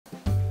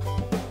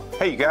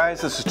Hey you guys,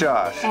 this is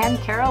Josh. And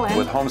Carolyn.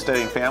 With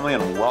Homesteading Family,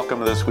 and welcome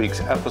to this week's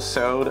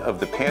episode of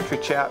the Pantry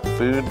Chat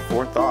Food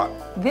for Thought.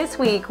 This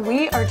week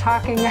we are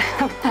talking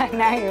about,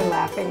 now you're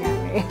laughing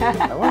at me.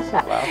 I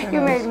wasn't laughing.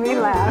 You made me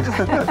laugh.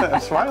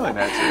 I'm smiling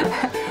at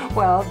you.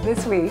 Well,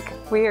 this week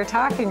we are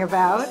talking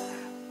about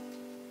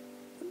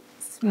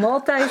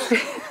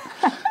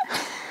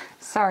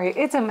Sorry,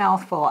 it's a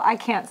mouthful. I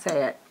can't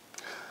say it.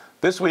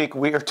 This week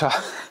we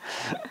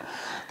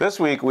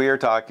are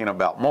talking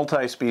about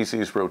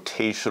multi-species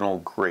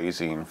rotational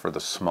grazing for the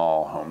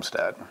small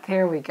homestead.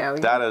 There we go.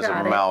 That is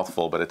a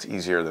mouthful, but it's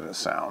easier than it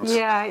sounds.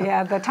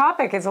 Yeah. The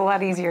topic is a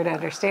lot easier to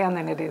understand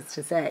than it is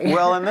to say.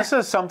 Well, and this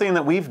is something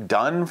that we've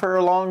done for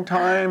a long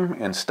time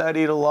and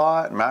studied a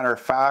lot. Matter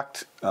of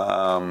fact,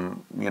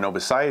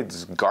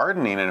 besides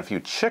gardening and a few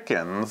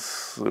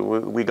chickens,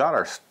 we got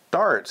our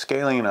start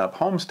scaling up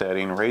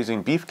homesteading,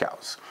 raising beef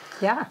cows.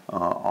 Yeah.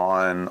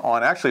 On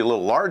actually a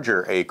little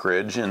larger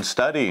acreage, and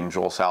studying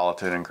Joel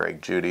Salatin and Greg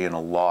Judy and a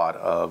lot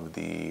of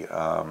the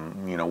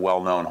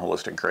well-known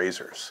holistic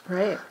grazers.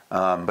 Right.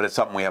 But it's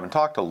something we haven't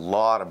talked a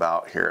lot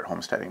about here at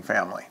Homesteading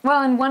Family.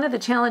 Well, and one of the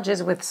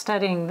challenges with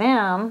studying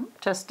them,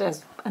 just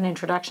as an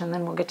introduction,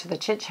 then we'll get to the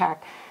Chit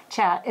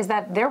Chat, is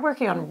that they're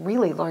working on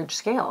really large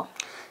scale.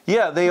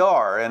 Yeah, they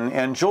are,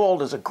 and Joel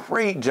does a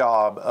great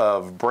job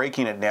of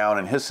breaking it down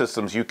in his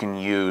systems. You can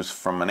use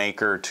from an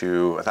acre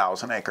to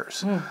 1,000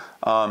 acres.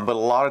 But a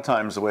lot of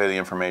times the way the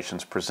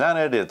information's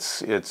presented,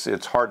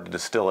 it's hard to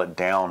distill it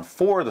down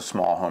for the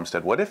small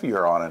homestead. What if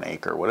you're on an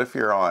acre? What if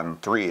you're on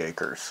 3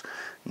 acres,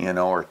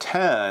 or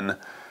 10?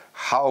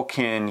 How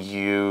can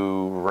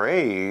you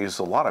raise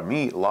a lot of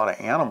meat, a lot of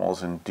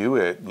animals, and do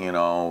it,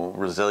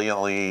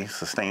 resiliently,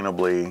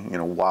 sustainably,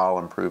 while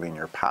improving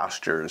your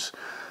pastures?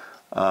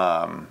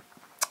 I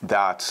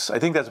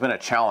think that's been a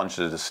challenge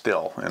to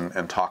distill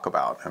and talk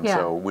about, and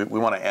so we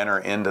want to enter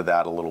into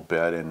that a little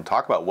bit and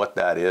talk about what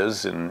that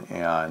is, and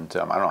I don't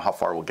know how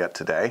far we'll get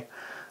today,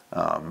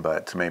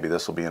 but maybe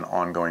this will be an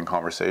ongoing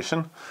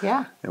conversation.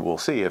 Yeah. And we'll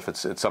see if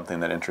it's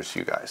something that interests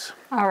you guys.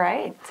 All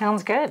right,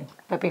 sounds good.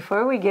 But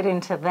before we get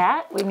into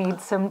that, we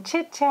need some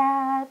chit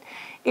chat.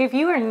 If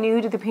you are new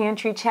to the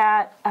Pantry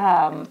Chat,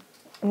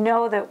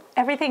 know that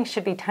everything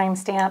should be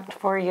time-stamped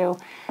for you,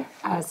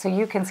 so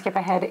you can skip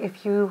ahead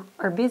if you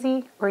are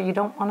busy or you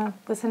don't want to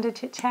listen to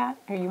Chit Chat,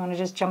 or you want to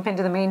just jump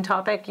into the main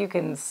topic. You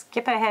can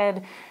skip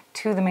ahead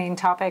to the main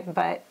topic,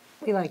 but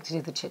we like to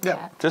do the Chit Chat.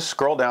 Yeah, just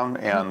scroll down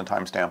and the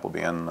timestamp will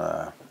be in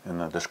the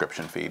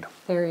description feed.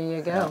 There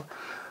you go. Yeah.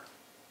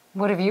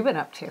 What have you been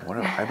up to?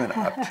 What have I been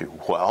up to?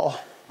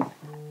 Well,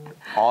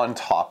 on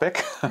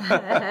topic.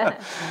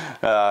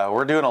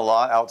 We're doing a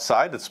lot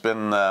outside. It's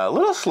been a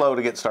little slow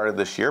to get started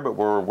this year, but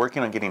we're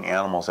working on getting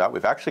animals out.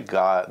 We've actually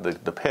got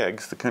the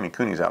pigs, the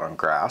coonies out on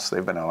grass.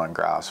 They've been out on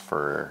grass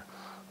for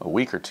a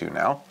week or two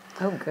now.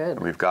 Oh, good.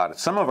 We've got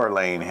some of our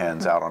laying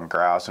hens out on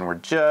grass, and we're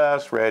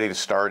just ready to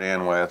start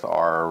in with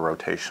our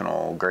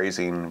rotational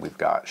grazing. We've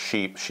got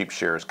sheep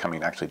shears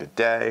coming actually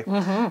today.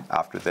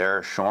 After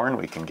they're shorn,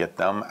 we can get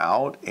them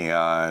out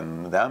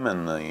and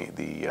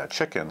the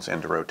chickens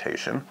into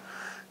rotation.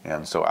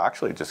 And so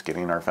actually just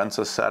getting our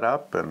fences set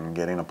up and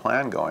getting a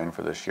plan going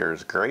for this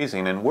year's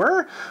grazing. And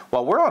we're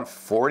on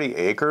 40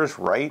 acres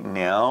right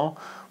now.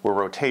 We're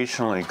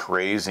rotationally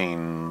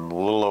grazing a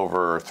little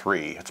over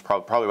 3. It's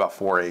probably about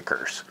 4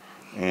 acres.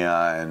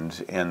 And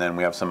then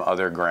we have some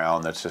other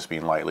ground that's just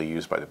being lightly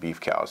used by the beef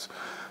cows.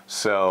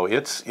 So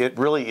it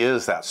really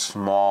is that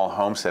small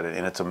homestead,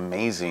 and it's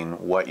amazing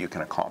what you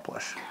can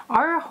accomplish.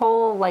 Our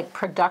whole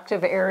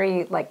productive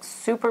area,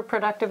 super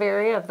productive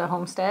area of the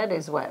homestead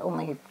is what,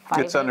 only 5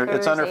 acres? It's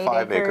under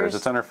 5 acres.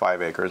 It's under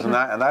 5 acres, and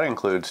that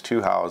includes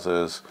 2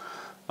 houses,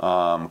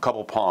 a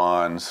couple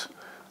ponds,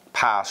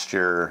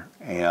 pasture,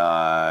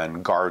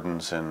 and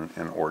gardens and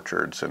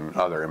orchards and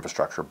other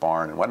infrastructure,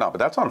 barn and whatnot. But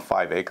that's on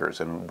 5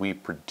 acres, and we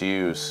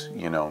produce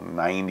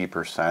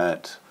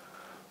 90%.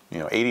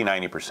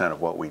 80-90%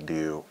 of what we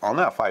do on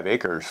that 5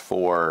 acres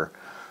for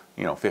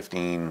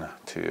 15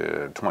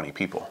 to 20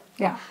 people.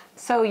 Yeah.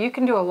 So you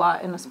can do a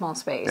lot in a small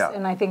space. Yeah.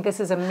 And I think this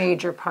is a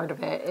major part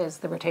of it, is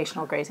the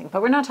rotational grazing.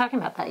 But we're not talking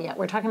about that yet.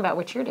 We're talking about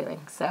what you're doing.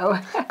 So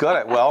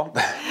good. Well,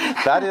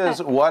 that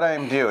is what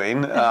I'm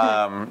doing.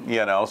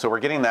 So we're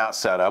getting that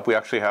set up. We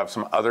actually have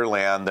some other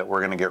land that we're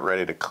going to get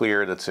ready to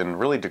clear that's in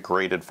really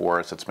degraded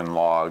forest. It's been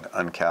logged,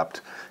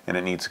 unkept, and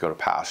it needs to go to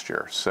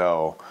pasture.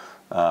 So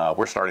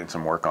we're starting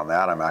some work on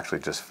that. I'm actually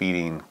just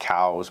feeding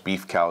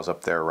beef cows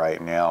up there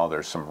right now.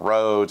 There's some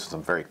roads,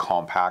 some very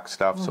compact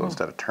stuff. So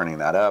instead of turning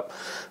that up,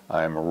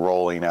 I'm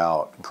rolling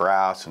out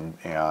grass and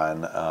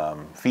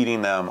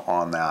feeding them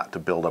on that to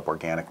build up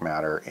organic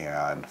matter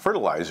and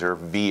fertilizer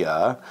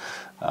via,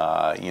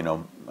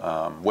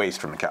 waste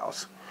from the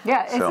cows.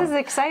 Yeah, this is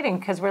exciting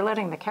because we're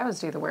letting the cows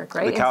do the work,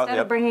 right? Instead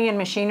of bringing in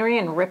machinery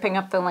and ripping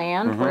up the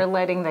land, we're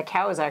letting the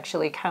cows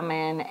actually come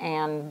in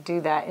and do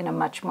that in a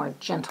much more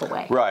gentle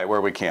way. Right, where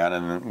we can,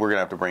 and we're going to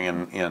have to bring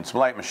in some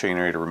light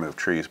machinery to remove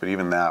trees, but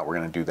even that, we're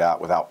going to do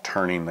that without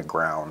turning the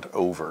ground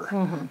over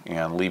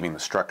and leaving the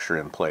structure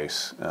in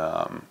place.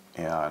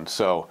 And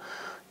so,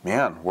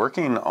 Man,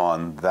 working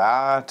on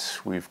that.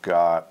 We've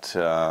got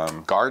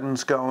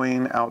gardens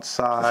going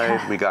outside.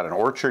 Yeah. We got an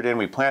orchard in.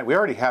 We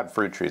already had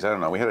fruit trees. I don't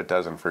know. We had a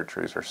dozen fruit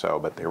trees or so,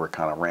 but they were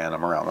kind of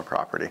random around the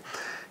property.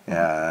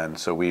 And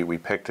so we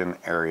picked an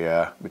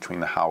area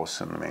between the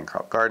house and the main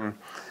crop garden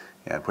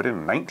and put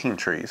in 19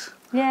 trees.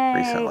 Yay.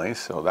 Recently.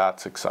 So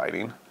that's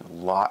exciting. A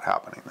lot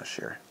happening this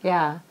year.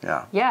 Yeah.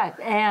 Yeah. Yeah.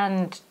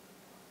 And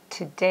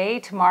today,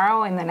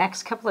 tomorrow, and the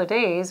next couple of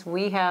days,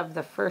 we have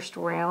the first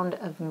round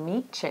of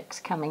meat chicks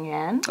coming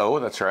in. Oh,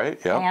 that's right.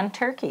 Yeah. And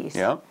turkeys.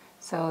 Yep.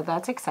 So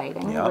that's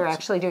exciting. Yep. We're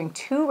actually doing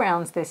 2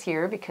 rounds this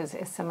year because,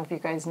 as some of you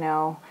guys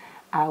know,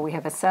 we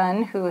have a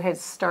son who has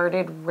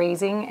started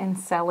raising and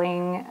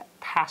selling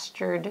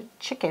pastured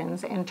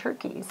chickens and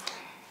turkeys.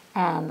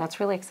 And that's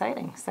really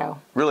exciting. So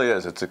Really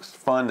is. It's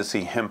fun to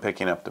see him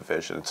picking up the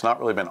vision. It's not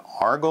really been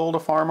our goal to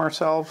farm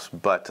ourselves,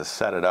 but to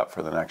set it up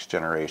for the next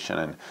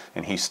generation,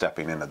 and he's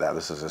stepping into that.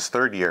 This is his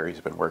 3rd year.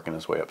 He's been working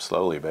his way up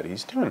slowly, but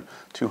he's doing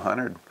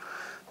 200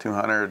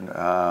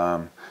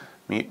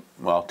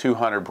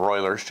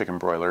 broilers, chicken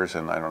broilers,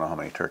 and I don't know how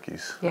many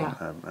turkeys.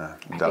 Yeah.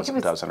 A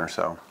dozen or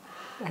so.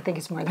 I think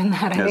it's more than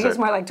that. I think it's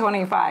more like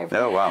 25.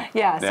 Oh, wow.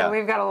 Yeah, so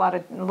we've got a lot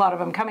of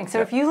them coming.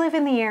 So if you live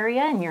in the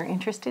area and you're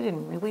interested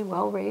in really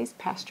well-raised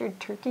pastured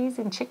turkeys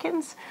and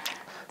chickens,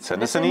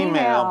 send us an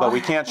email, but we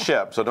can't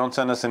ship, so don't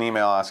send us an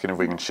email asking if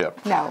we can ship.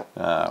 No.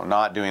 We're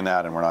not doing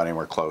that, and we're not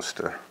anywhere close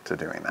to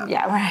doing that.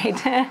 Yeah,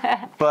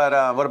 right.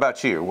 But what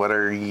about you? What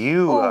are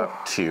you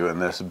up to in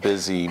this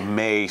busy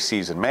May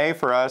season? May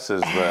for us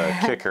is the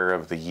kicker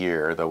of the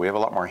year, though we have a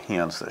lot more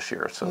hands this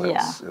year, so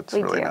it's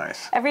really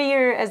nice. Every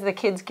year as the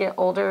kids get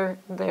older,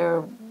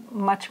 they're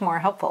much more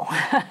helpful.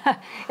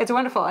 It's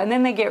wonderful. And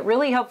then they get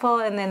really helpful,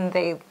 and then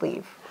they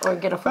leave or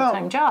get a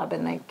full-time job,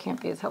 and they can't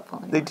be as helpful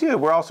anymore. They do.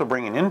 We're also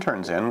bringing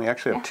interns in. We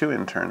actually have 2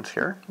 interns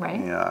here. Right.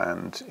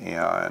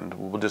 And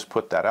we'll just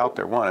put that out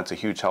there. One, it's a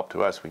huge help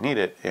to us. We need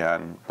it.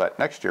 But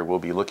next year, we'll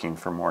be looking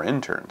for more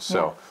interns.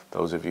 So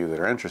those of you that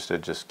are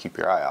interested, just keep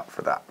your eye out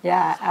for that.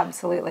 Yeah,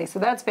 absolutely. So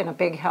that's been a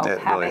big help,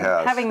 It really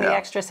has. having the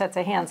extra sets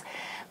of hands.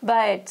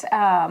 But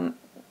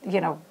you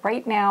know,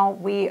 right now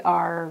we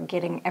are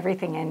getting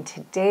everything in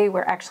today.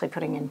 We're actually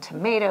putting in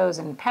tomatoes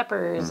and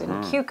peppers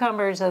and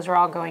cucumbers. Those are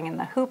all going in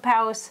the hoop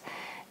house.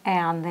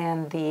 And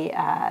then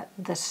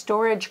the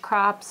storage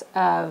crops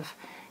of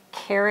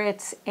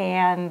carrots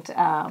and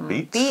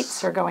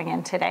beets are going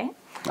in today.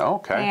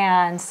 Okay.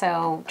 And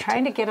so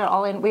trying to get it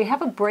all in. We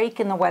have a break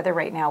in the weather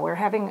right now. We're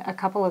having a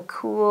couple of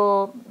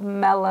cool,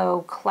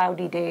 mellow,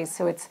 cloudy days.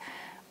 So it's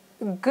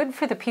good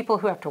for the people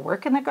who have to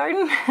work in the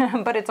garden,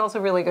 but it's also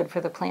really good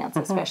for the plants,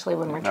 especially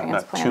when we're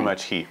transplanting. Not too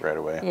much heat right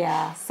away.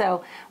 Yeah,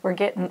 so we're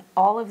getting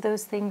all of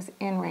those things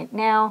in right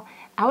now.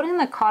 Out in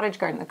the cottage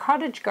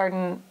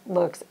garden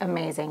looks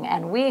amazing,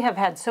 and we have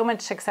had so much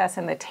success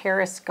in the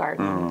terrace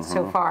garden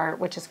so far,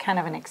 which is kind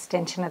of an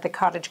extension of the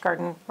cottage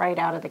garden right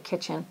out of the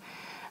kitchen.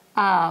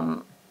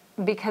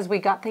 Because we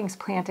got things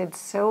planted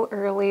so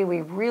early, we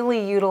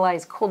really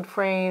utilize cold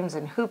frames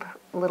and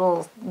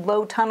little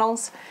low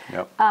tunnels.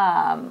 Yep.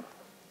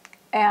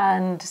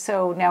 And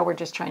so now we're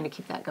just trying to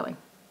keep that going.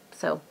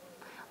 So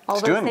all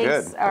It's those doing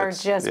things good. are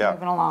just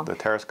moving along. The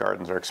terrace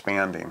gardens are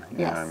expanding.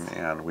 Yes.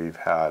 And we've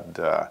had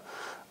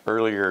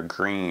earlier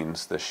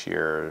greens this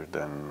year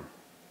than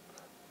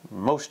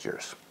most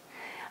years.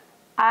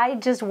 I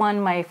just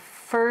won my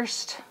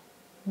first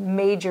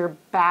major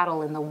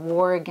battle in the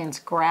war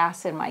against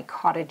grass in my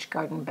cottage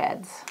garden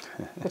beds,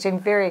 which I'm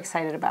very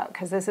excited about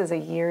because this is a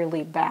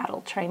yearly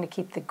battle, trying to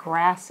keep the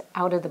grass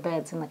out of the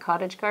beds in the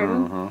cottage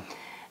garden.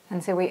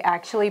 And so we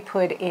actually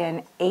put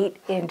in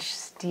 8-inch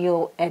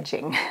steel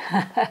edging.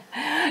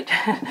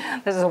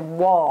 This is a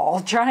wall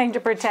trying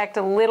to protect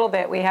a little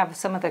bit. We have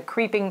some of the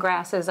creeping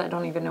grasses. I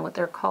don't even know what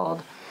they're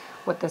called,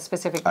 what the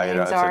specific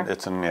names are.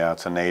 It's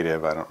a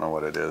native. I don't know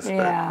what it is.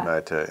 Yeah.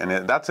 But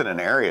that's in an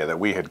area that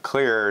we had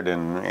cleared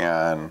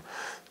and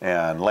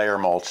layer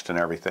mulched and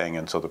everything.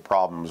 And so the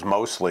problem was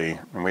mostly,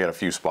 and we had a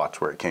few spots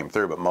where it came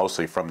through, but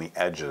mostly from the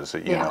edges.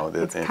 You know,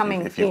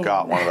 if you've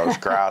got one of those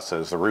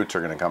grasses, the roots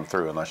are going to come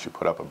through unless you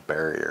put up a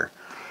barrier.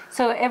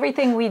 So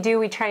everything we do,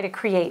 we try to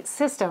create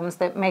systems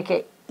that make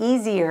it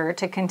easier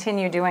to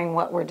continue doing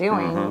what we're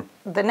doing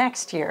the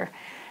next year.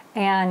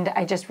 And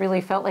I just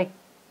really felt like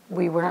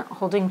we weren't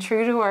holding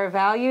true to our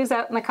values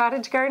out in the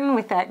cottage garden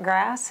with that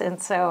grass.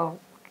 And so,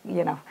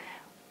 you know,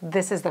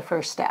 this is the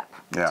first step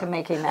to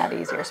making that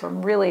easier. So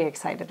I'm really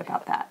excited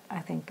about that. I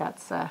think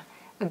that's a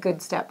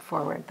good step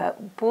forward.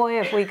 But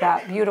boy, have we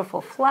got beautiful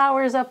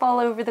flowers up all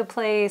over the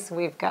place.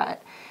 We've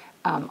got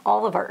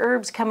all of our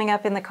herbs coming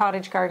up in the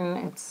cottage garden.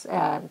 It's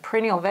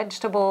perennial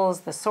vegetables,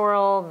 the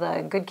sorrel,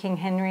 the Good King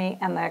Henry,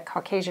 and the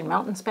Caucasian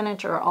mountain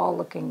spinach are all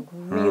looking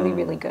really,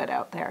 really good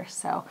out there.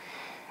 So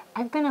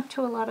I've been up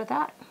to a lot of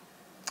that.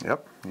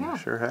 Yep, you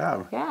sure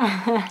have.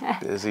 Yeah.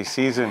 Busy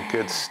season,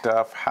 good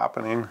stuff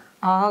happening.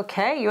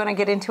 Okay, you want to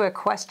get into a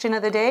question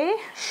of the day?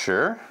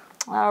 Sure.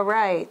 All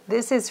right,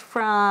 this is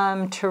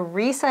from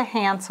Teresa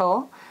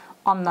Hansel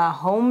on the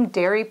home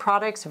dairy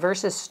products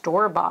versus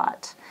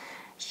store-bought.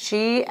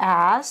 She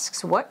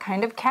asks, what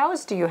kind of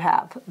cows do you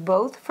have,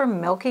 both for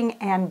milking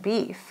and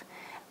beef?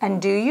 And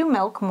do you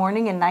milk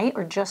morning and night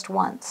or just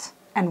once?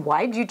 And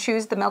why did you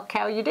choose the milk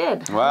cow you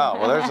did? Wow,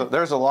 well,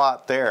 there's a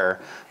lot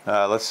there.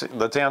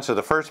 Let's answer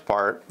the first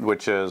part,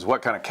 which is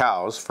what kind of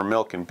cows for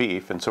milk and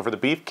beef. And so for the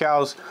beef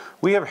cows,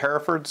 we have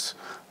Herefords.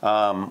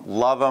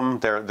 Love them.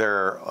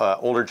 They're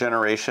older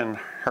generation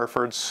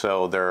Herefords,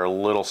 so they're a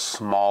little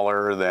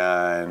smaller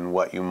than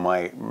what you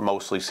might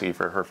mostly see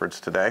for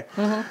Herefords today.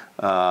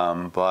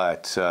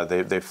 But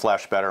they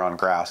flesh better on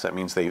grass. That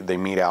means they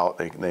meet out.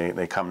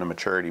 They come to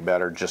maturity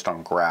better just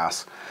on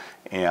grass.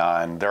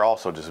 And they're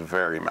also just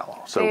very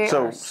mellow.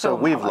 So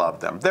we've loved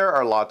them. There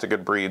are lots of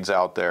good breeds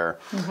out there.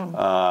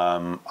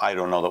 I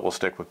don't know that we'll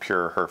stick with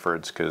pure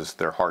Herefords because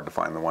they're hard to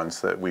find the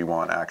ones that we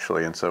want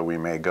actually, and so we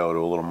may go to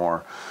a little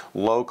more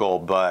local,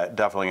 but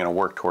definitely going to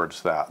work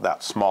towards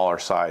that smaller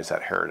size,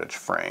 that heritage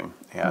frame,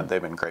 and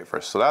they've been great for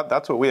us. So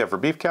that's what we have for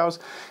beef cows.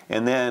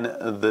 And then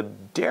the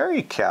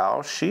dairy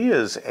cow, she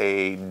is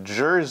a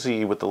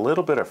Jersey with a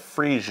little bit of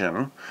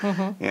Friesian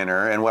in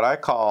her, and what I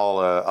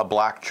call a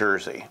black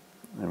Jersey.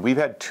 And we've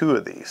had 2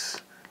 of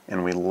these,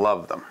 and we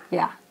love them.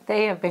 Yeah,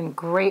 they have been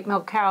great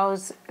milk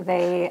cows.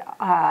 They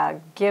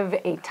give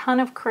a ton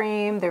of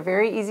cream. They're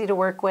very easy to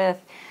work with.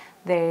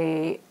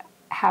 They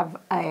have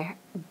a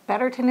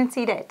better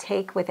tendency to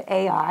take with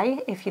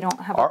AI if you don't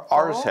have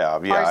ours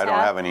have, yeah. I don't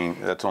have any,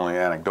 that's only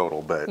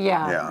anecdotal, but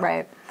yeah.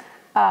 Right.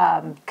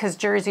 Because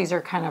Jerseys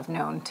are kind of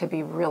known to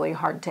be really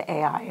hard to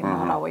AI and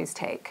not always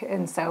take.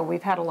 And so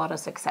we've had a lot of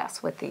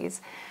success with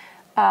these.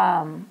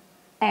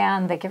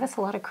 And they give us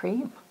a lot of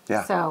cream.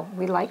 Yeah. So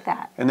we like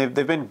that. And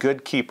they've been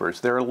good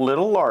keepers. They're a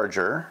little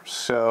larger,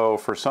 so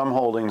for some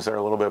holdings they're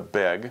a little bit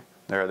big.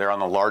 They're on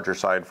the larger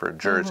side for a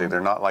Jersey.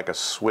 They're not like a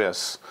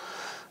Swiss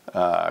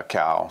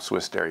cow,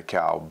 Swiss dairy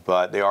cow,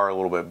 but they are a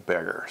little bit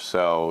bigger.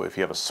 So if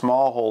you have a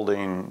small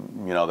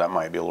holding, you know, that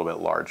might be a little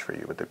bit large for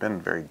you, but they've been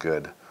very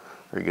good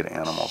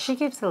animals. She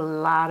gives a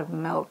lot of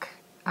milk.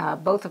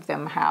 Both of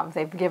them have.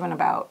 They've given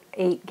about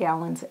 8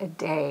 gallons a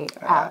day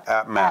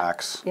at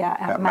max.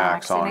 At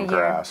max on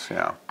grass.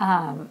 Yeah.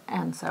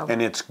 And so.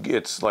 And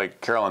it's like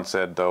Carolyn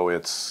said, though.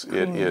 It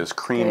is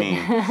creamy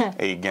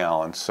 8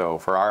 gallons. So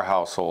for our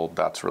household,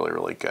 that's really,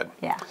 really good.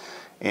 Yeah.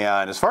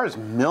 And as far as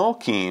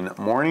milking,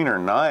 morning or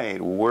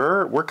night,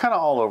 we're kind of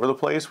all over the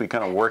place. We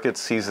kind of work it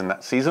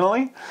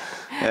seasonally,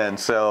 and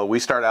so we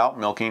start out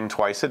milking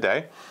twice a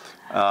day.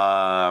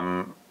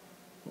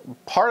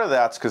 Part of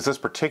that's because this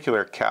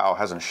particular cow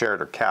hasn't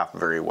shared her calf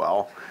very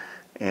well,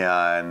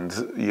 and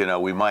you know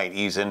we might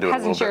ease into it a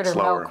little bit slower. Hasn't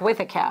shared her milk with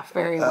a calf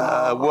very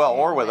well.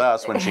 Or with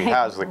us when she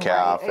has the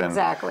calf. Right,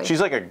 exactly. And she's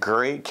like a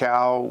great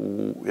cow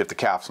if the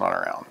calf's not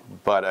around,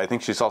 but I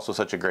think she's also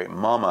such a great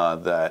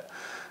mama that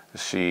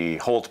she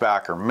holds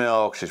back her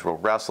milk. She's real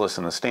restless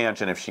in the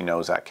stanchion if she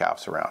knows that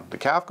calf's around. The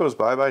calf goes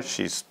bye-bye,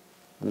 she's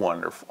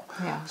wonderful.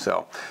 Yeah.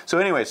 So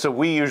anyway, so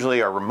we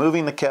usually are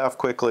removing the calf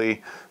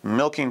quickly,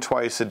 milking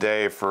twice a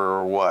day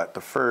for what,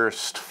 the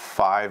first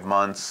 5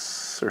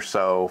 months or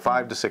so,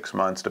 5 to 6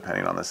 months,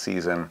 depending on the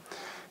season.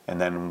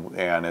 And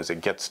as it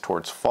gets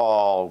towards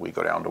fall, we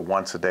go down to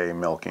once a day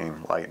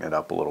milking, lighten it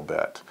up a little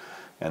bit.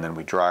 And then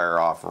we dry her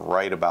off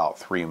right about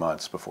 3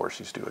 months before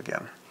she's due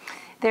again.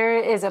 There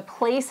is a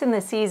place in the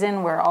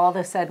season where all of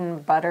a sudden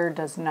butter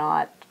does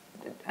not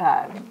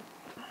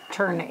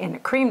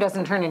cream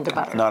doesn't turn into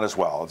butter. Not as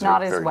well.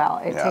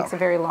 It takes a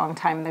very long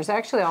time. There's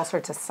actually all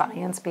sorts of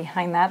science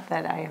behind that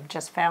I have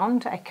just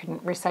found. I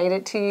couldn't recite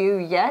it to you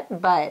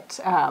yet, but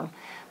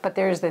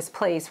there's this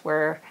place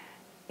where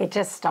it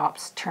just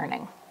stops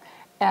turning.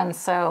 And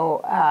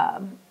so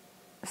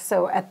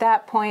at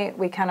that point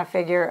we kind of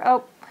figure,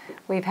 oh,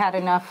 we've had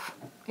enough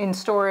in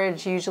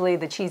storage. Usually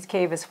the cheese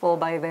cave is full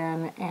by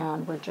then,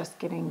 and we're just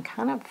getting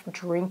kind of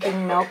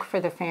drinking milk for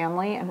the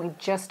family, and we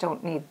just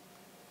don't need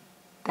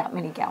that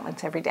many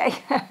gallons every day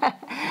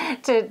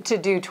to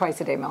do twice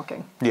a day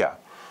milking. Yeah.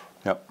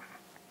 Yep.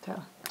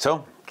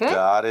 So good.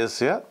 That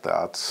is it.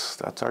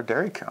 That's our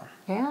dairy cow.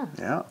 Yeah.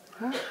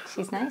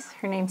 She's nice.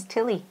 Her name's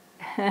Tilly.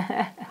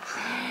 Okay.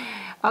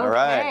 All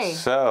right.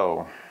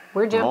 So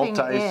we're jumping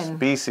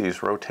multi-species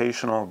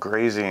rotational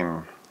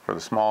grazing for the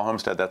small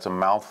homestead. That's a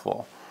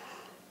mouthful.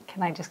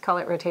 Can I just call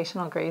it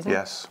rotational grazing?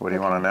 Yes. What do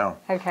you want to know?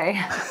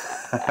 Okay.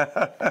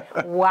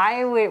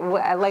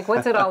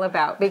 What's it all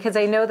about? Because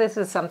I know this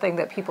is something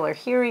that people are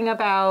hearing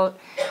about,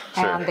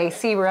 and they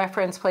see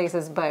reference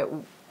places, but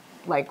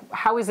like,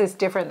 how is this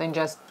different than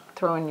just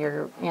throwing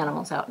your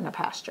animals out in a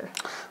pasture?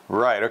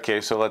 Right.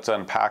 Okay. So let's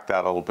unpack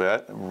that a little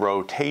bit.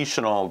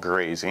 Rotational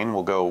grazing.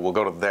 We'll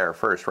go to there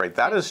first. Right.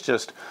 That is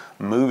just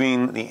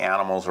moving the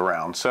animals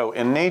around. So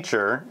in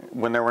nature,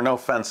 when there were no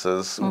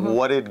fences,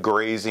 what did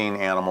grazing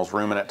animals,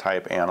 ruminant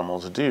type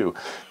animals, do?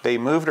 They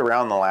moved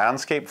around the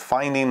landscape,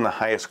 finding the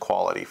highest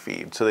quality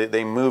feed. So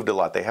they moved a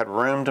lot. They had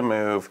room to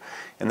move,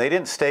 and they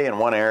didn't stay in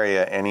one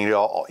area and eat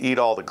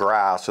all the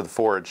grass or the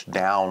forage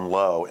down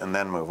low and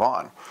then move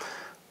on.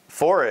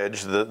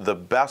 forage, the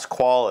best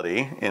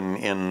quality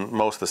in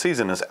most of the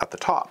season is at the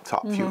top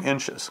few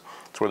inches.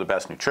 It's where the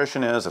best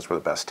nutrition is, that's where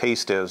the best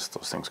taste is,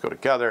 those things go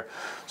together.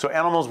 So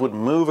animals would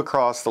move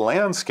across the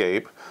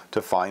landscape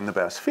to find the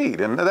best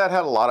feed. And that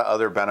had a lot of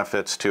other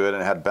benefits to it,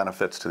 and it had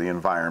benefits to the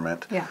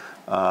environment. Yeah.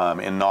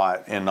 In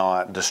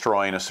not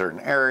destroying a certain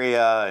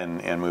area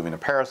and moving the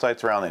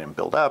parasites around. They didn't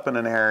build up in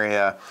an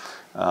area.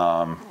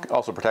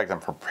 Also protect them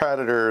from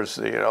predators,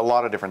 a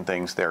lot of different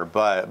things there,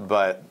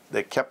 but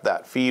they kept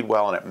that feed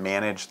well and it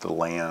managed the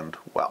land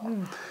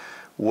well.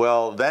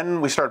 Well,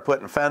 then we started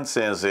putting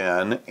fences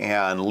in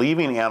and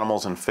leaving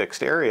animals in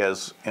fixed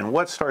areas, and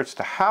what starts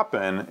to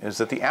happen is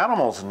that the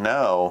animals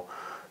know,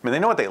 I mean, they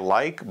know what they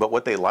like, but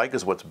what they like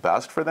is what's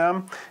best for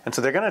them, and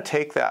so they're going to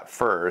take that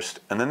first,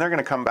 and then they're going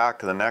to come back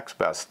to the next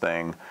best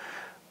thing.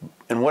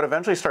 And what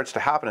eventually starts to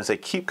happen is they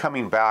keep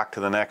coming back to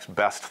the next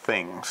best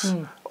things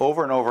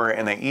over and over,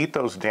 and they eat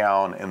those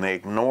down, and they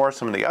ignore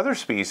some of the other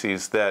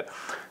species that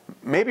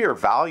maybe are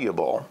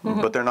valuable,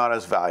 but they're not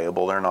as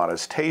valuable, they're not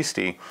as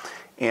tasty,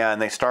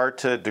 and they start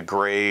to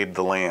degrade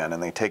the land,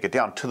 and they take it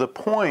down to the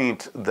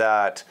point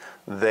that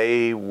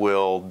they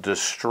will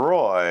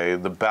destroy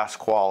the best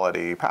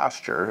quality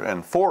pasture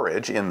and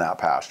forage in that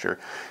pasture.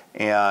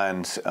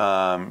 And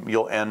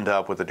you'll end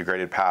up with a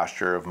degraded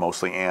pasture of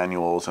mostly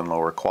annuals and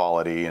lower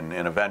quality, and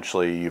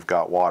eventually you've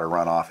got water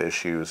runoff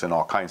issues and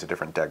all kinds of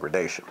different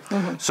degradation.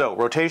 So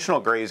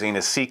rotational grazing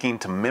is seeking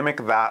to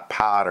mimic that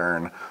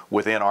pattern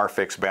within our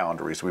fixed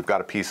boundaries. We've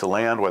got a piece of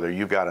land, whether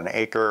you've got an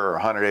acre or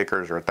 100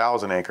 acres or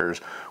 1,000 acres,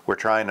 we're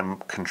trying to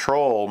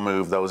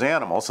move those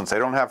animals. Since they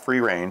don't have free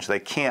range, they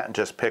can't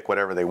just pick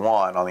whatever they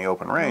want on the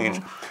open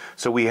range.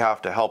 So we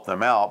have to help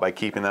them out by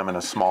keeping them in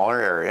a smaller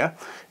area,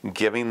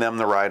 giving them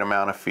the right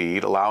amount of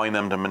feed, allowing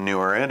them to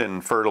manure it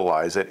and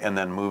fertilize it, and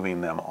then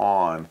moving them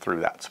on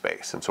through that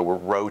space. And so we're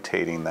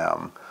rotating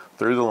them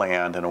through the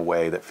land in a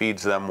way that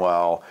feeds them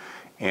well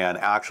and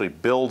actually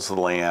builds the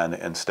land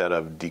instead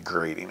of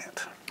degrading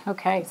it.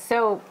 Okay,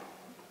 so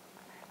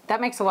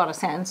that makes a lot of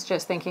sense,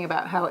 just thinking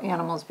about how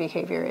animals'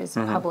 behavior is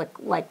public,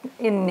 like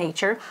in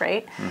nature,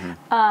 right?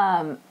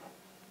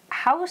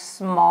 How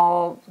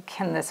small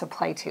can this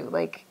apply to?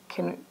 Like,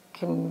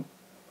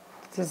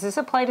 does this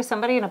apply to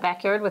somebody in a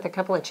backyard with a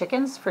couple of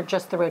chickens for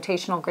just the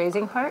rotational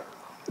grazing part?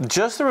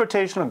 Just the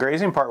rotational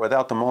grazing part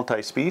without the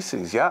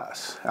multi-species,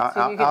 yes.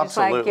 So you could just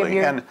like give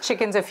your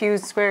chickens a few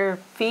square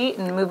feet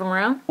and move them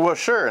around? Well,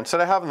 sure.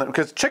 Instead of having them,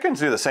 because chickens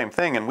do the same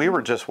thing, and we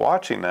were just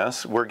watching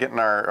this. We're getting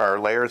our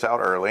layers out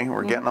early.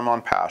 We're getting them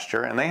on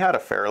pasture, and they had a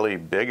fairly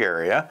big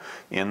area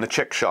in the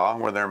chickshaw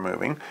where they're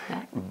moving.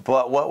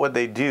 But what would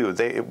they do?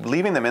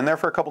 Leaving them in there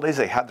for a couple days,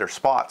 they had their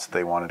spots.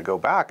 They wanted to go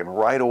back, and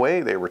right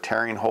away they were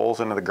tearing holes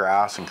into the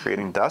grass and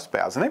creating dust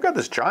baths. And they've got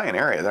this giant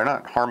area. They're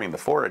not harming the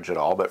forage at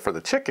all, but for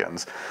the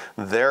chickens,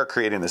 they're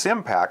creating this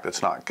impact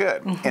that's not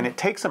good. And it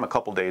takes them a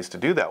couple days to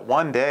do that.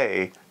 1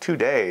 day, 2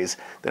 days,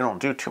 they don't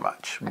do too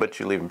much, but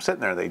you leave them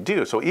sitting there, they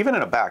do. So even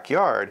in a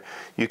backyard,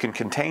 you can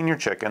contain your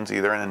chickens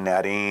either in a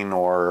netting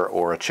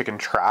or a chicken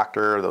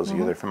tractor, those of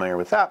you that are familiar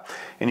with that,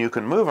 and you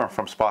can move them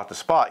from spot to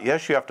spot.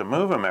 Yes, you have to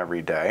move them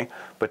every day,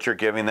 but you're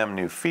giving them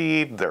new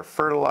feed, they're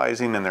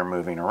fertilizing, and they're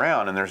moving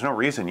around, and there's no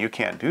reason you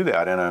can't do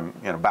that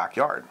in a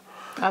backyard.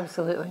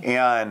 Absolutely.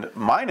 And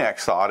my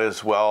next thought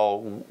is,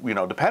 well,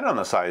 depending on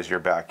the size of your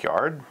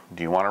backyard,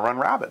 do you want to run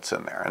rabbits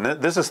in there?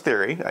 And this is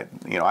theory.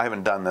 I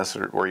haven't done this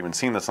or even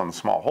seen this on the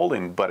small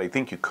holding, but I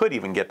think you could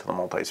even get to the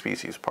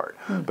multi-species part.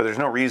 But there's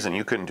no reason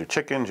you couldn't do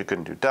chickens, you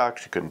couldn't do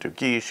ducks, you couldn't do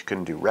geese, you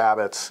couldn't do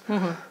rabbits.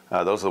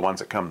 Those are the ones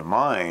that come to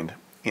mind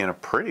in a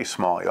pretty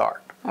small yard.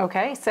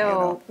 Okay,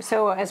 so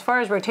as far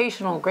as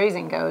rotational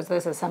grazing goes,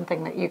 this is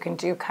something that you can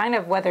do kind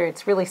of whether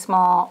it's really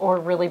small or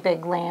really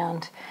big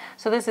land.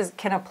 So this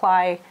can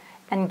apply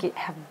and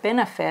have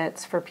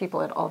benefits for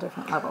people at all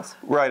different levels.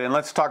 Right, and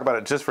let's talk about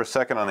it just for a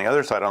second on the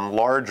other side. On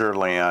larger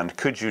land,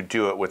 could you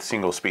do it with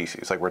single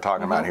species? Like we're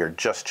talking about here,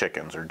 just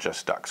chickens or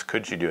just ducks.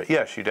 Could you do it?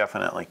 Yes, you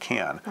definitely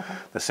can.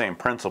 The same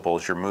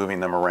principles, you're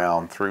moving them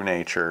around through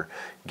nature,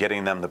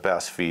 getting them the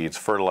best feeds,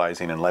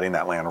 fertilizing and letting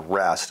that land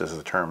rest is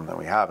the term that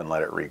we have, and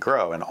let it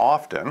regrow. And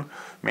often,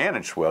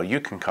 managed well, you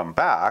can come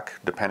back,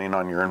 depending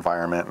on your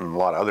environment and a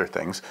lot of other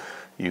things,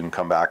 you can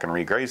come back and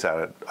regraze that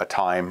at a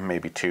time,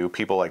 maybe two.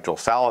 People like Joel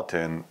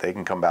Salatin, they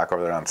can come back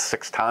over there on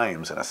 6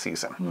 times in a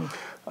season.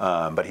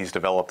 But he's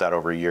developed that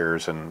over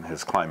years, and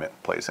his climate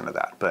plays into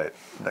that. But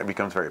that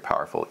becomes very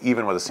powerful,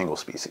 even with a single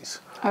species.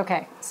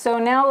 Okay, so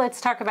now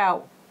let's talk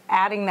about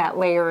adding that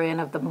layer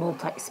in of the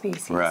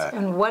multi-species. Right.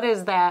 And what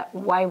is that?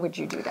 Why would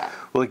you do that?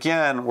 Well,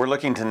 again, we're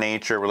looking to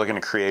nature, we're looking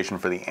to creation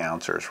for the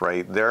answers,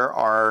 right? There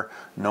are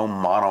no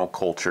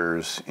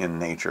monocultures in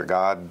nature.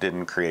 God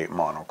didn't create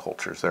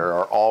monocultures. There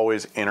are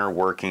always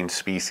interworking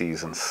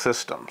species and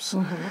systems.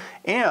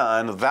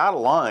 And that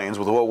aligns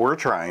with what we're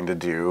trying to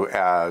do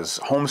as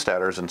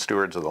homesteaders and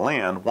stewards of the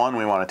land. One,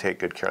 we want to take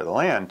good care of the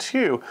land.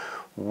 Two,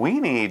 we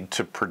need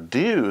to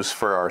produce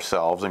for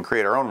ourselves and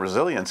create our own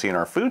resiliency in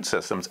our food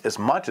systems as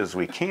much as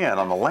we can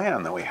on the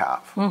land that we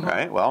have,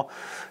 right? Well,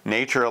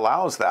 nature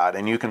allows that,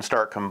 and you can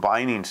start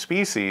combining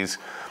species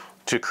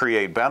to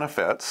create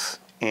benefits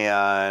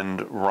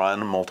and run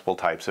multiple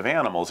types of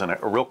animals. And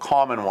a real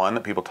common one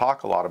that people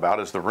talk a lot about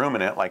is the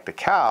ruminant, like the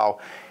cow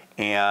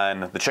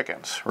and the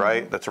chickens,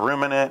 right? That's a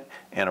ruminant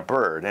and a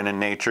bird. And in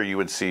nature, you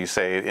would see,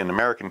 say, in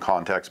American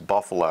context,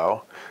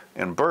 buffalo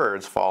and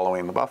birds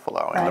following the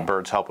buffalo. And the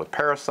birds help with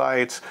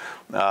parasites.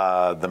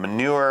 The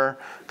manure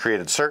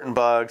created certain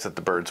bugs that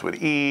the birds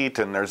would eat.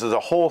 And there's a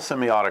whole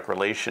symbiotic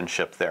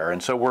relationship there.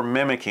 And so we're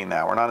mimicking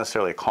that. We're not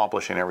necessarily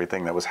accomplishing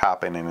everything that was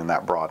happening in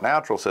that broad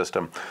natural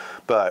system.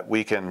 But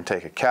we can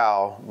take a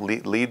cow,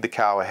 lead the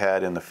cow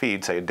ahead in the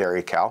feed, say a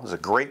dairy cow. It's a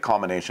great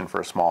combination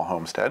for a small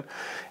homestead.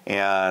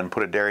 And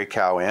put a dairy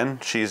cow in,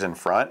 she's in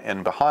front,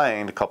 and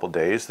behind a couple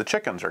days, the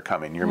chickens are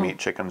coming. Your meat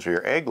chickens or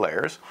your egg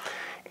layers.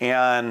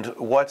 And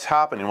what's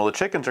happening? Well, the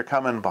chickens are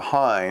coming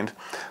behind.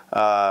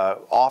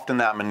 Often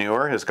that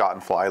manure has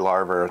gotten fly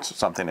larvae or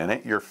something in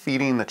it. You're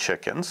feeding the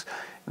chickens.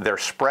 They're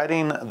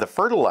spreading the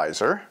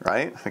fertilizer,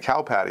 right? The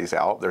cow patty's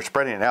out. They're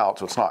spreading it out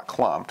so it's not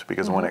clumped,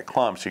 because when it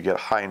clumps, you get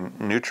high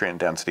nutrient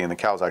density, and the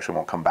cows actually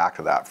won't come back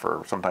to that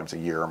for sometimes a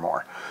year or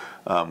more.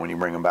 When you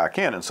bring them back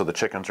in. And so the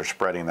chickens are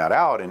spreading that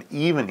out and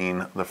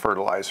evening the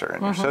fertilizer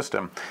in your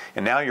system.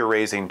 And now you're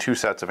raising two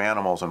sets of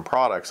animals and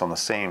products on the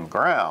same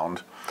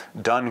ground,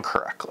 done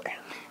correctly.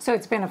 So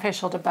it's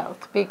beneficial to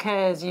both,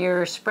 because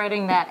you're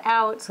spreading that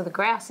out, so the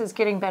grass is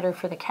getting better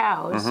for the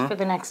cows for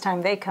the next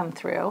time they come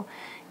through.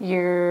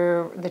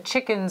 The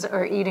chickens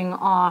are eating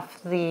off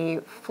the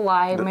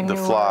fly manure,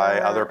 the fly,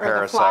 other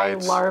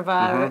parasites, the fly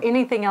larva, or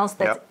anything else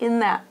that's in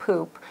that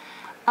poop.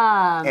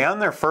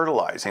 And they're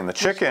fertilizing the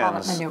chickens. Call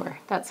it manure.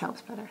 That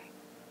sounds better.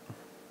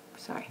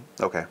 Sorry.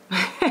 Okay.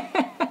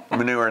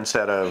 Manure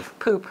instead of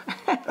poop.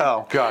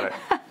 Oh, got it.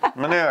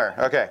 Manure.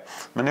 Okay,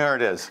 manure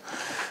it is.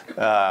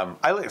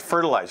 I like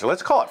fertilizer.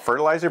 Let's call it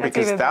fertilizer,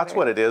 because that's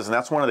what it is, and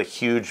that's one of the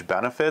huge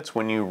benefits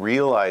when you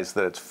realize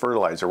that it's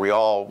fertilizer. We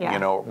all, you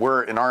know,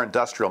 we're in our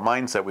industrial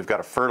mindset. We've got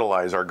to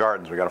fertilize our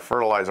gardens. We've got to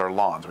fertilize our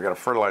lawns. We've got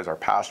to fertilize our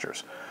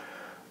pastures.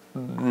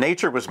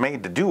 Nature was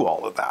made to do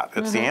all of that.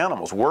 It's the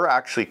animals. We're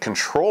actually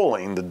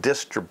controlling the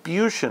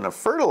distribution of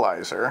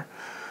fertilizer,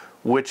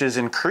 which is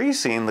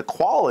increasing the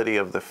quality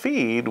of the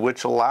feed,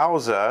 which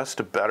allows us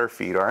to better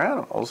feed our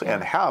animals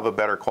and have a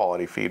better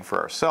quality feed for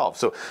ourselves.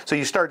 So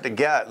you start to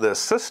get this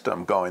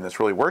system going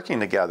that's really working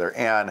together.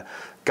 And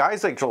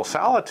guys like Joel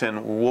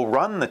Salatin will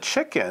run the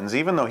chickens,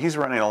 even though he's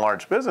running a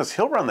large business,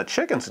 he'll run the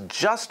chickens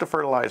just to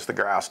fertilize the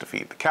grass to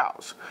feed the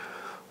cows.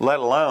 Let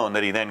alone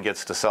that he then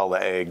gets to sell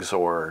the eggs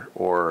or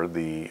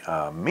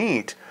the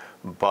meat.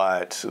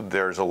 But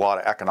there's a lot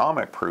of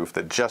economic proof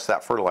that just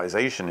that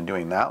fertilization and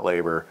doing that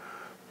labor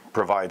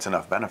provides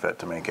enough benefit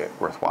to make it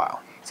worthwhile.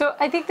 So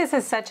I think this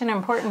is such an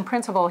important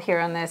principle here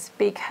on this,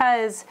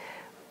 because,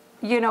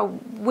 you know,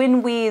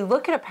 when we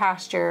look at a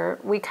pasture,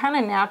 we kind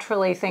of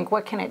naturally think,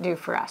 what can it do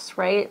for us,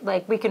 right?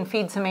 Like, we can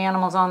feed some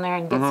animals on there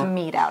and get some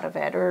meat out of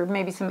it, or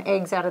maybe some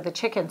eggs out of the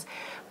chickens.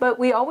 But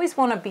we always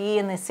want to be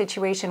in this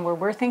situation where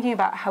we're thinking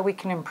about how we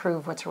can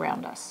improve what's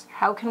around us.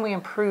 How can we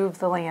improve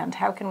the land?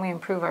 How can we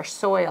improve our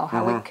soil?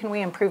 How can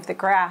we improve the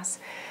grass?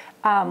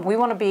 We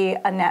want to be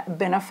a net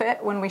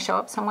benefit when we show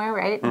up somewhere,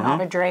 right?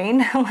 Not a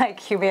drain. Like,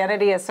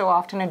 humanity is so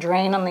often a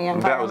drain on the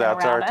environment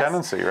That's around our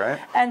tendency, right?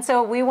 And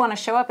so we want to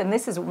show up, and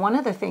this is one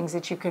of the things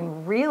that you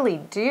can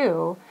really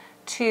do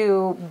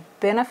to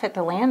benefit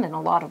the land in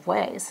a lot of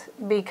ways,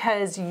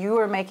 because you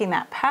are making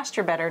that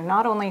pasture better,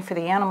 not only for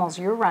the animals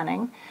you're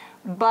running,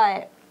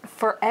 but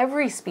for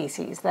every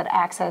species that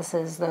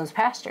accesses those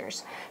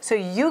pastures. So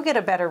you get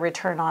a better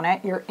return on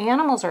it. Your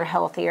animals are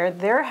healthier.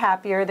 They're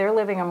happier. They're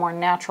living a more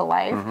natural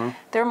life.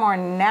 They're more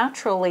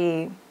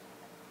naturally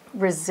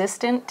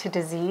resistant to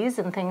disease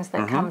and things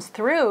that comes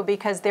through,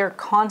 because they're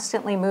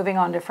constantly moving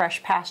on to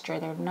fresh pasture.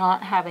 They're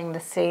not having the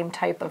same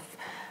type of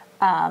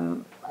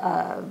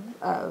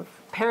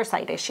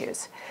parasite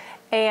issues.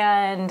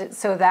 And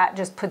so that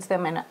just puts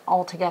them in an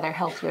altogether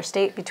healthier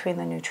state between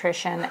the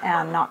nutrition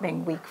and not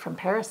being weak from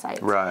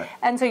parasites. Right.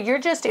 And so you're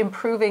just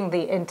improving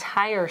the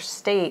entire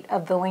state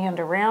of the land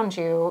around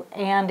you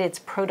and its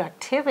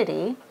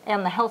productivity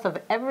and the health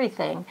of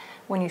everything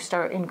when you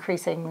start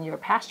increasing your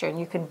pasture. And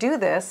you can do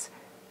this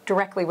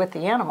directly with the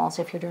animals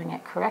if you're doing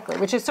it correctly,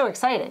 which is so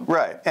exciting.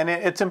 Right, and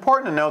it's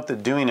important to note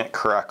that doing it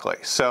correctly.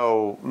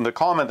 So the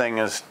common thing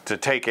is to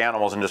take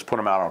animals and just put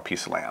them out on a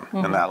piece of land,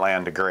 and that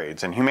land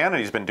degrades. And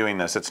humanity's been doing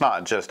this. It's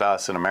not just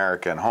us in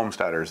America and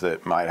homesteaders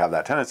that might have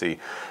that tendency.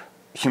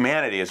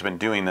 Humanity has been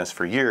doing this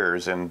for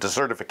years, and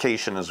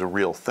desertification is a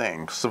real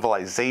thing.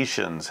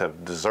 Civilizations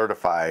have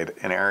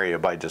desertified an area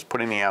by just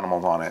putting the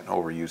animals on it and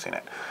overusing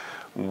it.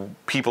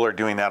 People are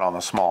doing that on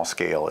a small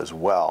scale as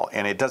well,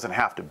 and it doesn't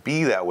have to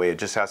be that way. It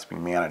just has to be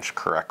managed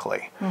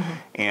correctly.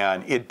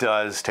 And it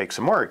does take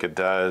some work. It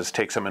does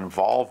take some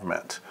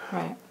involvement.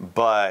 Right.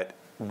 But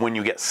when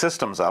you get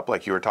systems up,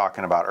 like you were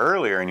talking about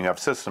earlier, and you have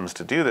systems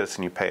to do this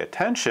and you pay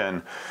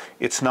attention,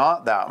 it's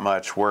not that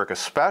much work,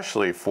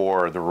 especially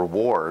for the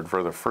reward,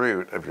 for the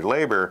fruit of your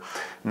labor,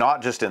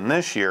 not just in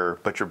this year,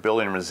 but you're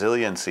building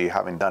resiliency,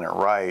 having done it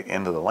right,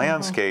 into the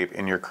landscape,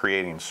 and you're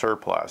creating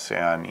surplus.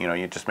 And, you know,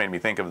 you just made me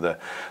think of the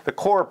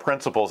core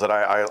principles that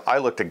I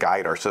look to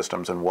guide our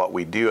systems and what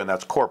we do, and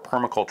that's core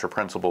permaculture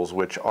principles,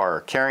 which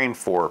are caring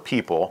for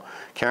people,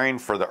 caring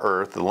for the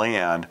earth, the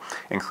land,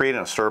 and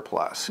creating a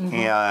surplus.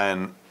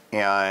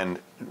 And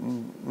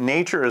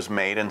nature is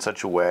made in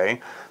such a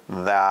way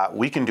that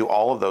we can do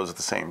all of those at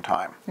the same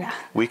time. Yeah.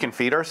 We can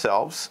feed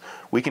ourselves,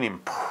 we can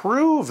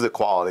improve the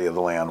quality of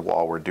the land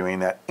while we're doing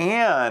that,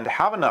 and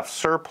have enough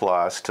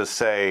surplus to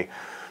say,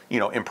 you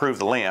know, improve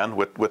the land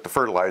with the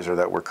fertilizer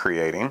that we're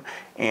creating,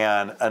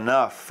 and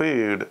enough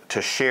food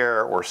to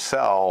share or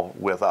sell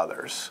with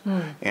others.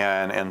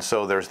 And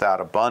so there's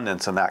that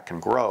abundance, and that can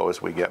grow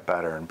as we get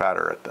better and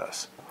better at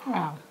this.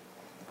 Wow.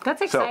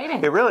 That's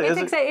exciting. So it really is.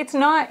 It's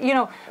not, you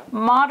know,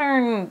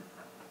 modern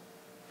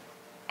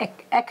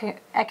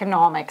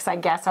economics, I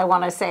guess I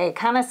want to say,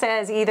 kind of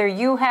says either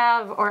you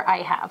have or I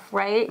have,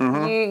 right?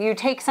 You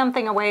take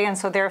something away, and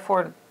so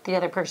therefore the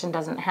other person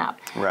doesn't have.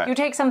 Right. You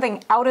take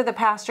something out of the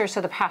pasture, so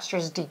the pasture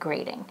is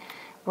degrading,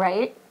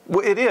 right?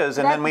 Well, it is,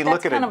 and then we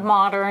look at that's kind of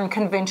modern,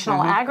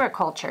 conventional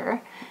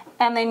agriculture.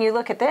 And then you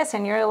look at this,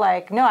 and you're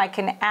like, no, I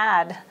can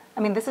add. I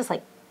mean, this is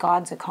like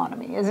God's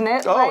economy, isn't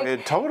it? Oh, like,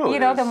 it totally You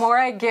know, is. the more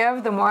I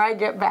give, the more I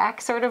get back,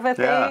 sort of a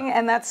thing. Yeah.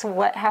 And that's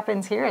what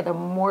happens here. The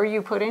more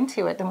you put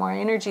into it, the more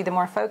energy, the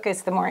more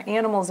focus, the more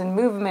animals and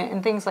movement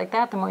and things like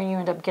that, the more you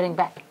end up getting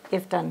back,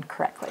 if done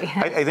correctly.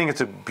 I think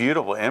it's a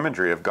beautiful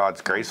imagery of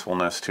God's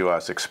gracefulness to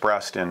us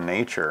expressed in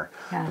nature,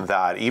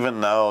 that even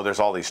though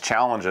there's all these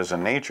challenges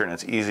in nature and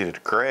it's easy to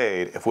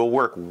degrade, if we'll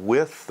work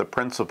with the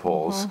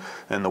principles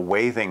and the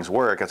way things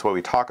work, that's why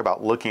we talk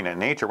about looking at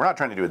nature. We're not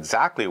trying to do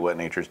exactly what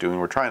nature's doing.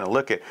 We're trying to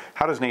look at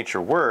how does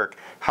nature work,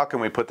 how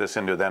can we put this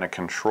into then a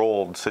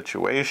controlled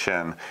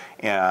situation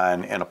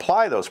and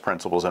apply those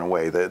principles in a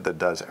way that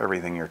does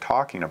everything you're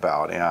talking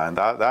about. And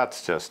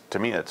that's just, to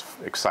me, it's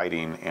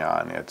exciting,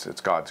 and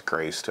it's God's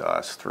grace to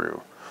us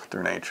through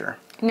nature.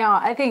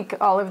 Now, I think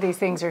all of these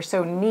things are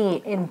so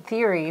neat in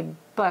theory,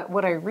 but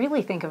what I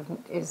really think of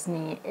is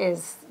neat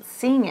is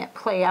seeing it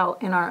play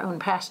out in our own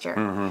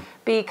pasture.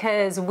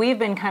 Because we've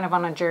been kind of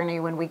on a journey.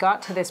 When we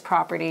got to this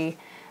property,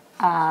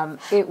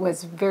 it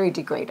was very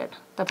degraded.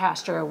 The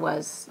pasture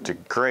was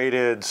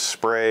degraded,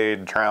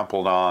 sprayed,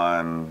 trampled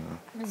on,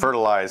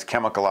 fertilized,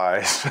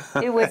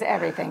 chemicalized. It was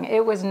everything.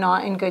 It was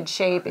not in good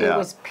shape. It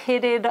was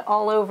pitted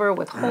all over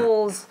with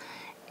holes.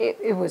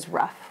 It was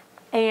rough.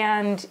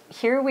 And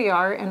here we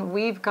are, and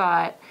we've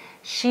got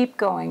sheep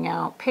going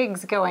out,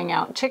 pigs going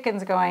out,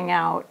 chickens going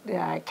out,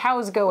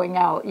 cows going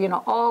out, you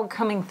know, all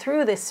coming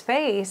through this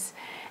space.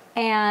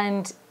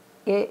 And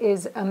it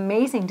is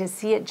amazing to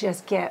see it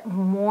just get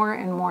more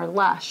and more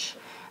lush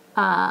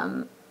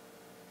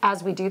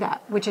as we do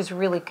that, which is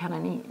really kind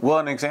of neat. Well,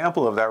 an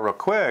example of that real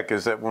quick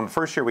is that when the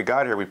first year we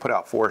got here, we put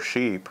out 4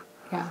 sheep.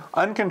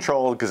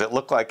 Uncontrolled, because it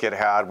looked like it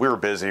had, we were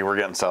busy, we're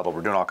getting settled,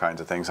 we're doing all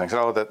kinds of things. And I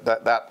said, oh,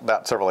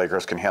 that several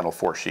acres can handle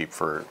 4 sheep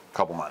for a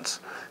couple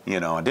months. You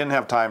know, I didn't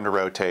have time to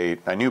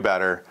rotate. I knew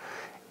better.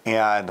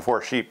 And the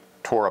 4 sheep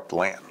tore up the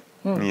land,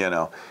 you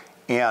know.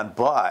 And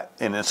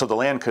so the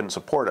land couldn't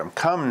support them.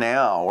 Come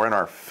now, we're in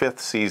our 5th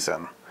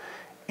season.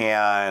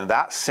 And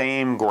that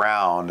same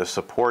ground is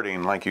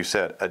supporting, like you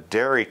said, a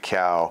dairy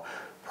cow,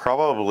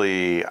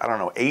 probably, I don't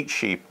know, 8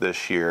 sheep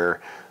this year.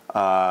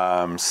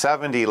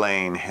 70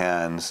 laying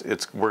hens.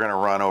 We're going to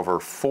run over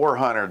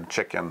 400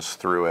 chickens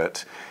through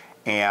it,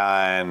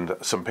 and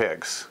some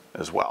pigs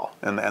as well.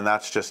 And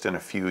that's just in a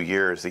few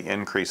years, the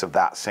increase of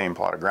that same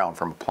plot of ground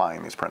from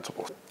applying these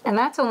principles. And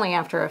that's only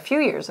after a few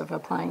years of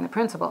applying the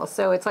principles.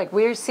 So it's like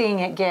we're seeing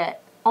it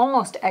get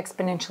almost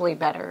exponentially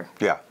better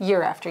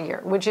year after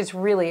year, which is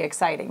really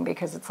exciting,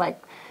 because it's like,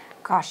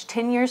 gosh,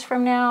 10 years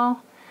from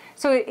now.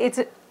 So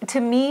to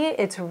me,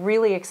 it's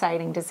really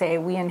exciting to say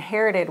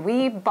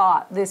we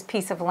bought this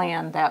piece of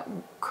land that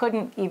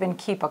couldn't even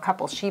keep a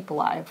couple sheep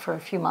alive for a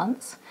few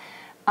months.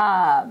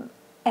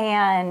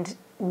 And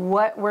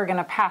what we're going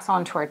to pass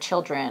on to our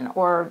children,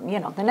 or, you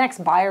know, the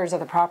next buyers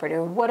of the property,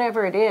 or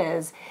whatever it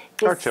is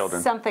our children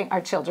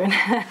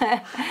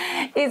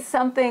is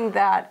something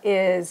that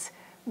is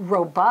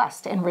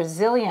robust and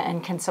resilient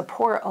and can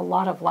support a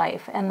lot of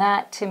life. And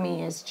that, to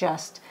me, is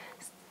just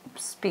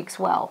speaks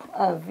well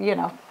of, you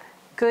know,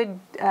 good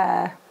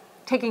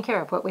taking care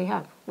of what we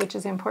have, which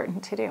is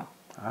important to do.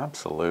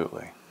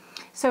 Absolutely.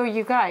 So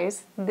you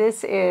guys,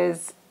 this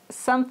is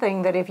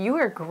something that if you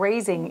are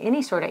grazing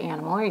any sort of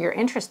animal, or you're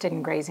interested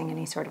in grazing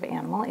any sort of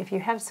animal, if you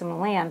have some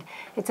land,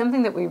 it's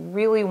something that we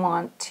really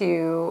want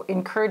to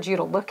encourage you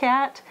to look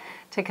at,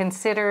 to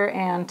consider,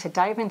 and to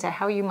dive into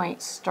how you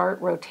might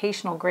start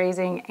rotational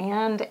grazing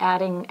and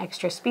adding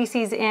extra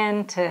species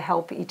in to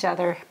help each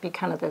other be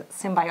kind of the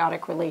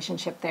symbiotic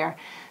relationship there,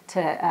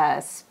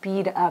 to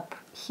speed up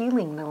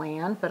healing the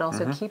land, but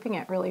also keeping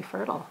it really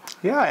fertile.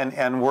 Yeah,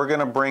 and we're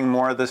going to bring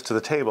more of this to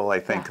the table, I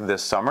think,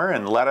 this summer,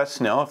 and let us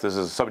know if this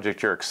is a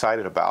subject you're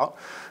excited about.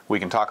 We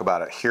can talk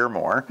about it here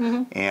more,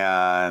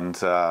 and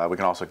we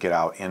can also get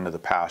out into the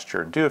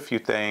pasture and do a few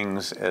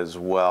things, as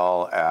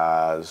well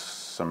as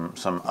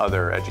some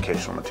other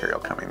educational material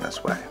coming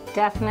this way.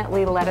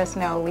 Definitely let us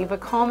know. Leave a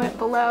comment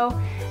below.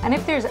 And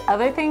if there's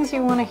other things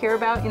you want to hear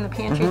about in the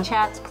pantry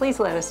chats, please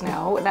let us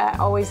know. That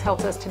always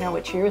helps us to know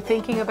what you're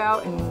thinking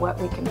about and what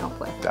we can help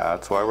with.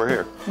 That's why we're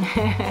here.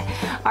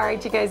 All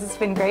right, you guys, it's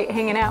been great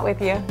hanging out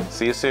with you.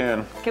 See you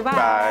soon. Goodbye.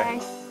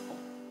 Bye.